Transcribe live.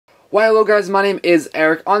Well, hello guys, my name is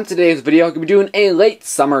Eric. On today's video, I'm going to be doing a late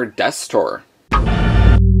summer desk tour.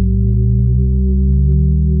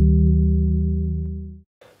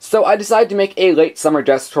 So I decided to make a late summer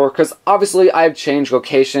desk tour because obviously I've changed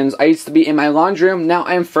locations. I used to be in my laundry room, now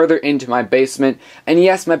I am further into my basement. And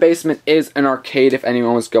yes, my basement is an arcade if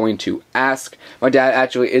anyone was going to ask. My dad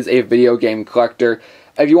actually is a video game collector.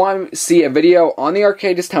 If you want to see a video on the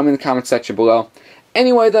arcade, just tell me in the comment section below.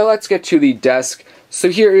 Anyway though, let's get to the desk. So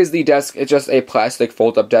here is the desk. It's just a plastic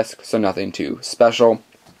fold-up desk, so nothing too special.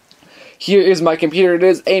 Here is my computer. It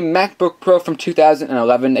is a MacBook Pro from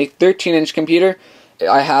 2011, a 13-inch computer.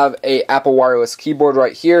 I have a Apple wireless keyboard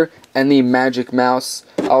right here, and the Magic Mouse.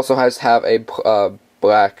 Also have a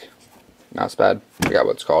black mouse pad. I forgot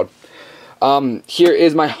what it's called. Here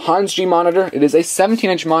is my Hans G monitor. It is a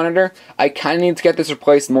 17-inch monitor. I kind of need to get this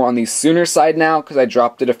replaced more on the sooner side now because I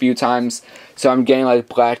dropped it a few times. So I'm getting like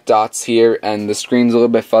black dots here and the screen's a little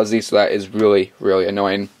bit fuzzy, so that is really, really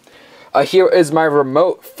annoying. Here is my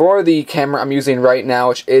remote for the camera I'm using right now,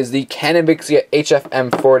 which is the Canon Vixia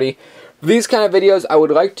HF-M40. For these kind of videos, I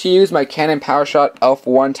would like to use my Canon PowerShot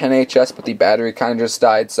ELPH-110HS, but the battery kind of just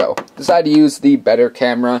died, so decided to use the better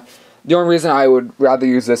camera. The only reason I would rather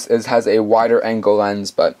use this is it has a wider angle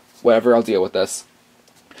lens, but whatever, I'll deal with this.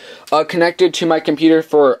 Connected to my computer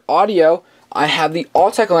for audio, I have the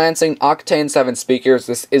Altec Lansing Octane 7 speakers.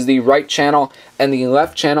 This is the right channel and the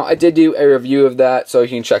left channel. I did do a review of that, so you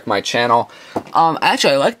can check my channel.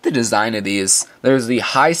 Actually, I like the design of these. There's the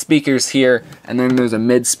high speakers here, and then there's a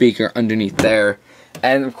mid speaker underneath there.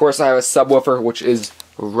 And of course, I have a subwoofer, which is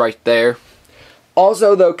right there.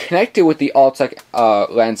 Also, though, connected with the Altec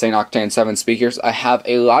Lansing Octane 7 speakers, I have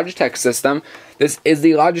a Logitech system. This is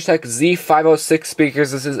the Logitech Z506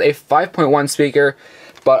 speakers. This is a 5.1 speaker,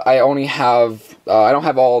 but I only have, I don't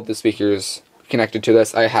have all of the speakers connected to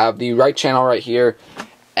this. I have the right channel right here,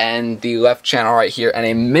 and the left channel right here, and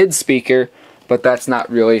a mid speaker, but that's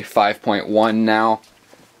not really 5.1 now.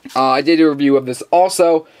 I did a review of this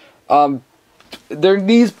also.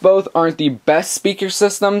 These both aren't the best speaker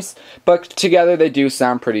systems, but together they do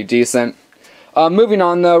sound pretty decent. Moving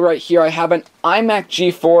on though, right here I have an iMac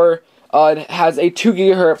G4. It has a 2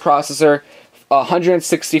 GHz processor,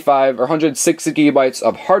 165 or 160 gigabytes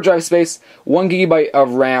of hard drive space, 1 GB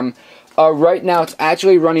of RAM. Right now it's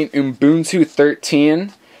actually running Ubuntu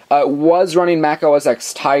 13. It was running Mac OS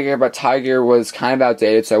X Tiger, but Tiger was kind of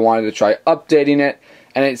outdated, so I wanted to try updating it.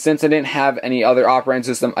 And since I didn't have any other operating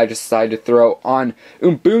system, I just decided to throw on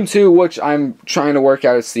Ubuntu, which I'm trying to work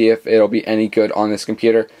out to see if it'll be any good on this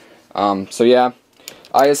computer. So yeah,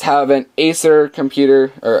 I just have an Acer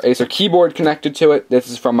computer, or Acer keyboard connected to it. This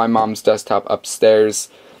is from my mom's desktop upstairs.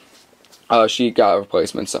 She got a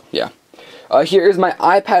replacement, so yeah. Here is my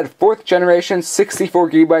iPad 4th generation,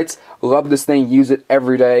 64 gigabytes. Love this thing, use it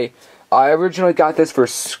every day. I originally got this for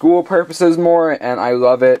school purposes more, and I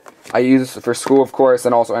love it. I use it for school, of course,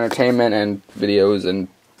 and also entertainment and videos and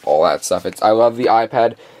all that stuff. I love the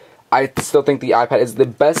iPad. I still think the iPad is the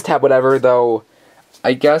best tablet ever, though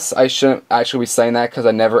I guess I shouldn't actually be saying that because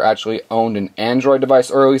I never actually owned an Android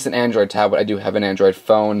device, or at least an Android tablet. I do have an Android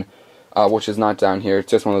phone, which is not down here.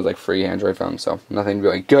 It's just one of those like free Android phones, so nothing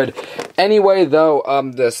really good. Anyway, though,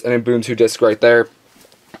 this an Ubuntu disc right there.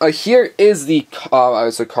 Here is the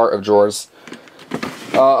it's a cart of drawers.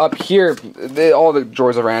 Up here, all the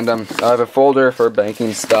drawers are random. I have a folder for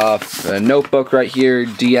banking stuff, a notebook right here,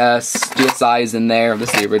 DSi is in there.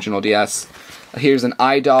 This is the original DS. Here's an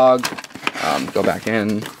iDog. Go back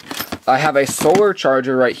in. I have a solar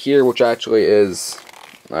charger right here, which actually is,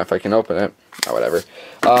 if I can open it, whatever.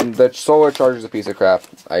 The solar charger is a piece of crap.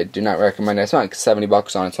 I do not recommend it. I spent like 70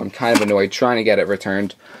 bucks on it, so I'm kind of annoyed trying to get it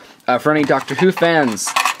returned. For any Doctor Who fans,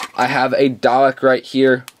 I have a Dalek right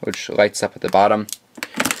here, which lights up at the bottom.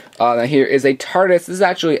 Here is a TARDIS. This is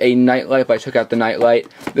actually a nightlight, but I took out the nightlight.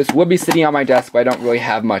 This would be sitting on my desk, but I don't really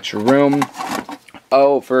have much room.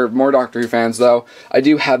 Oh, for more Doctor Who fans, though, I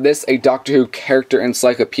do have this, a Doctor Who character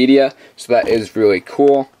encyclopedia, so that is really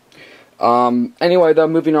cool. Anyway, though,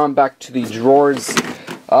 moving on back to the drawers.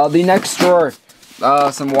 The next drawer,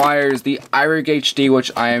 some wires, the iRig HD,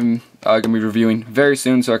 which I'm going to be reviewing very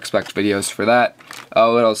soon, so expect videos for that. A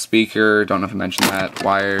little speaker, don't know if I mentioned that,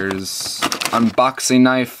 wires, unboxing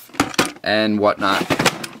knife, and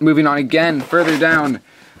whatnot. Moving on again, further down,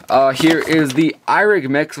 here is the iRig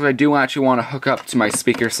Mix, which I do actually want to hook up to my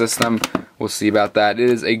speaker system. We'll see about that. It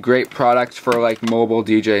is a great product for like mobile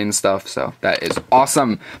DJ and stuff, so that is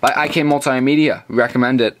awesome. By IK Multimedia,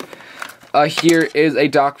 recommend it. Here is a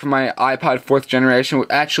dock for my iPod 4th generation, which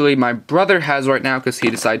actually my brother has right now because he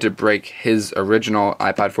decided to break his original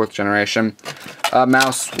iPod 4th generation.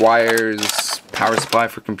 Mouse, wires, power supply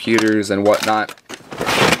for computers, and whatnot.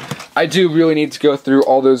 I do really need to go through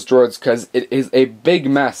all those drawers because it is a big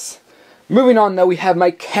mess. Moving on though, we have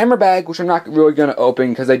my camera bag, which I'm not really going to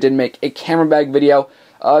open because I did make a camera bag video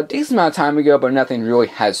a decent amount of time ago, but nothing really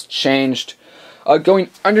has changed. Going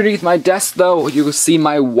underneath my desk though, you will see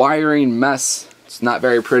my wiring mess. It's not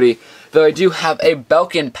very pretty. Though I do have a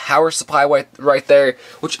Belkin power supply right there,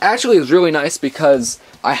 which actually is really nice because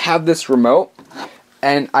I have this remote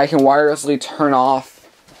and I can wirelessly turn off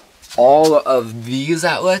all of these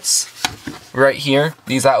outlets right here.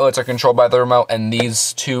 These outlets are controlled by the remote and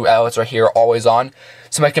these two outlets right here are always on.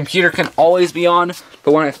 So my computer can always be on,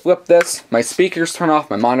 but when I flip this, my speakers turn off,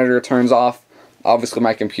 my monitor turns off. Obviously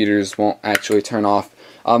my computers won't actually turn off.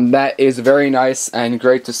 That is very nice and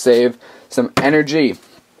great to save some energy.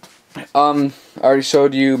 I already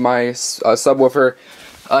showed you my subwoofer.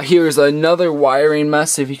 Here's another wiring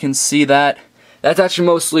mess, if you can see that. That's actually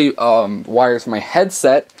mostly wires for my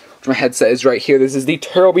headset, which my headset is right here. This is the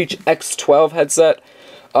Turtle Beach X12 headset.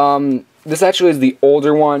 This actually is the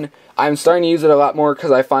older one. I'm starting to use it a lot more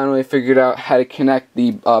because I finally figured out how to connect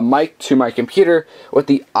the mic to my computer with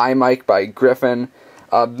the iMic by Griffin.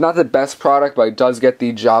 Not the best product, but it does get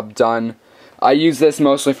the job done. I use this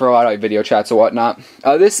mostly for a lot of video chats and whatnot.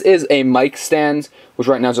 This is a mic stand, which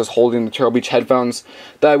right now is just holding the Turtle Beach headphones.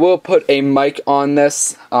 That I will put a mic on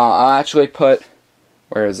this. I'll actually put...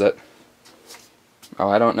 Where is it? Oh,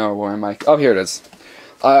 I don't know where my mic... Oh, here it is.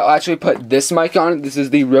 I'll actually put this mic on. This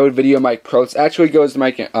is the Rode VideoMic Pro. It actually goes to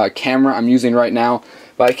my camera I'm using right now,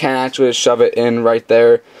 but I can actually shove it in right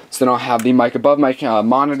there. So then I'll have the mic above my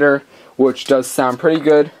monitor, which does sound pretty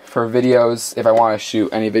good for videos if I want to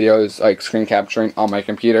shoot any videos like screen capturing on my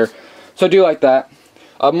computer. So I do like that.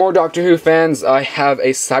 More Doctor Who fans, I have a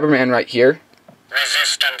Cyberman right here.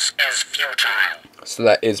 Resistance is futile. So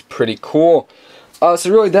that is pretty cool.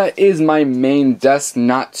 So really that is my main desk,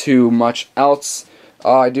 not too much else.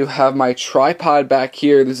 I do have my tripod back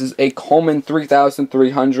here. This is a Coleman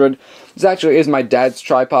 3300. This actually is my dad's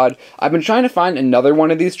tripod. I've been trying to find another one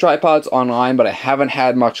of these tripods online, but I haven't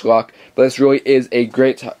had much luck. But this really is a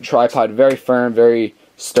great tripod. Very firm, very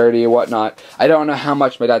sturdy and whatnot. I don't know how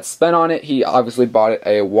much my dad spent on it. He obviously bought it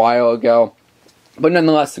a while ago. But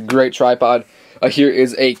nonetheless, a great tripod. Here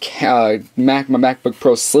is a my MacBook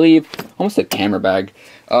Pro sleeve. Almost a camera bag.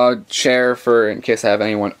 Chair for in case I have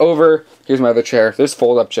anyone over. Here's my other chair. There's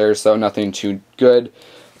fold-up chairs, so nothing too good.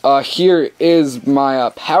 Here is my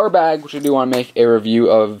power bag, which I do want to make a review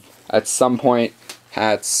of at some point.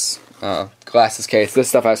 Hats, glasses case. This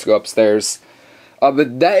stuff has to go upstairs.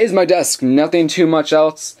 But that is my desk. Nothing too much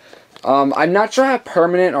else. I'm not sure how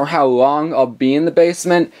permanent or how long I'll be in the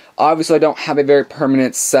basement. Obviously, I don't have a very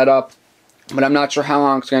permanent setup, but I'm not sure how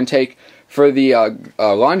long it's going to take for the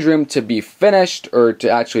laundry room to be finished or to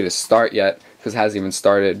actually start yet, because it hasn't even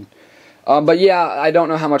started. But yeah, I don't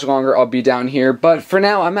know how much longer I'll be down here, but for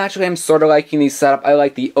now I'm sort of liking the setup. I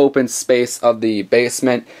like the open space of the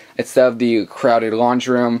basement instead of the crowded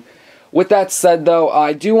laundry room. With that said though,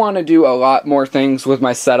 I do want to do a lot more things with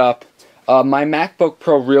my setup. My MacBook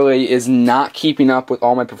Pro really is not keeping up with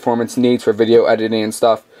all my performance needs for video editing and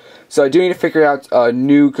stuff. So I do need to figure out a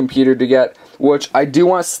new computer to get, which I do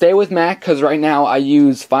want to stay with Mac because right now I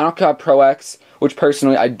use Final Cut Pro X, which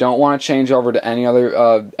personally I don't want to change over to any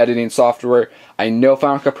other editing software. I know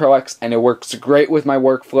Final Cut Pro X and it works great with my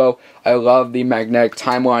workflow. I love the magnetic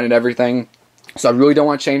timeline and everything, so I really don't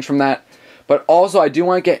want to change from that. But also I do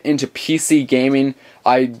want to get into PC gaming.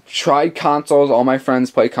 I tried consoles, all my friends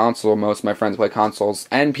play consoles, most of my friends play consoles,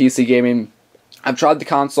 and PC gaming. I've tried the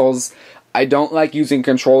consoles. I don't like using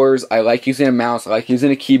controllers. I like using a mouse. I like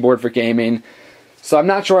using a keyboard for gaming. So I'm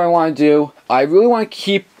not sure what I want to do. I really want to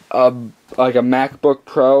keep like a MacBook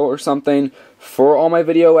Pro or something for all my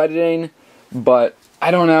video editing, but I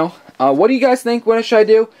don't know. What do you guys think? What should I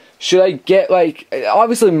do? Should I get, like,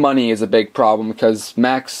 obviously money is a big problem because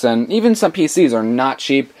Macs and even some PCs are not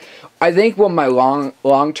cheap. I think what my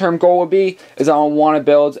long-term goal would be is I want to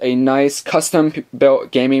build a nice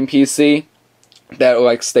custom-built gaming PC that will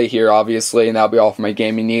like stay here obviously, and that'll be all for my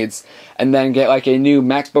gaming needs, and then get like a new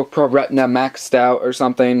MacBook Pro Retina maxed out or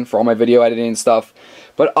something for all my video editing and stuff.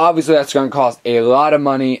 But obviously that's going to cost a lot of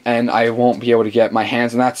money, and I won't be able to get my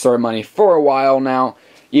hands on that sort of money for a while now,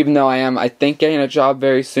 even though I think getting a job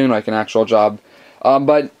very soon, like an actual job.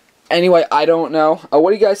 But anyway, I don't know. What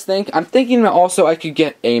do you guys think? I'm thinking that also I could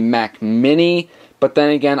get a Mac Mini, but then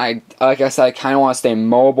again, like I said, I kind of want to stay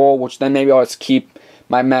mobile, which then maybe I'll just keep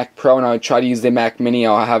my Mac Pro and I would try to use the Mac Mini,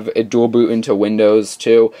 I'll have a dual boot into Windows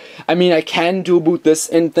too. I mean, I can dual boot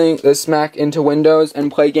this Mac into Windows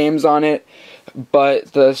and play games on it,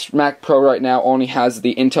 but the Mac Pro right now only has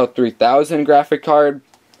the Intel 3000 graphic card,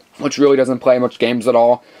 which really doesn't play much games at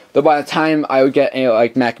all. Though by the time I would get a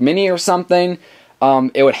like Mac Mini or something,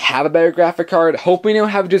 it would have a better graphic card. Hoping it would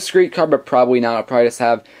have a discrete card, but probably not. I'll probably just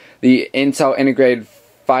have the Intel integrated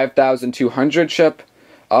 5200 chip.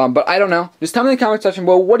 But I don't know. Just tell me in the comment section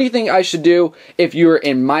below, what do you think I should do if you were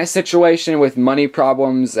in my situation with money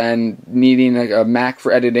problems and needing a Mac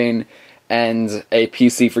for editing and a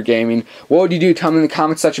PC for gaming? What would you do? Tell me in the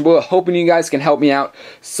comment section below. Hoping you guys can help me out.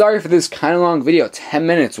 Sorry for this kind of long video. 10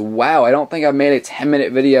 minutes. Wow, I don't think I've made a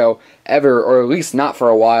 10-minute video ever, or at least not for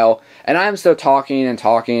a while. And I'm still talking and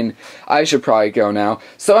talking. I should probably go now.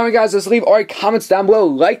 So anyway guys, just leave all your comments down below.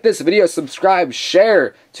 Like this video, subscribe,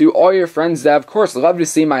 share to all your friends that of course love to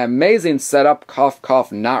see my amazing setup. Cough,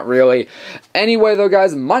 cough, not really. Anyway though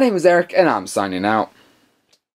guys, my name is Eric and I'm signing out.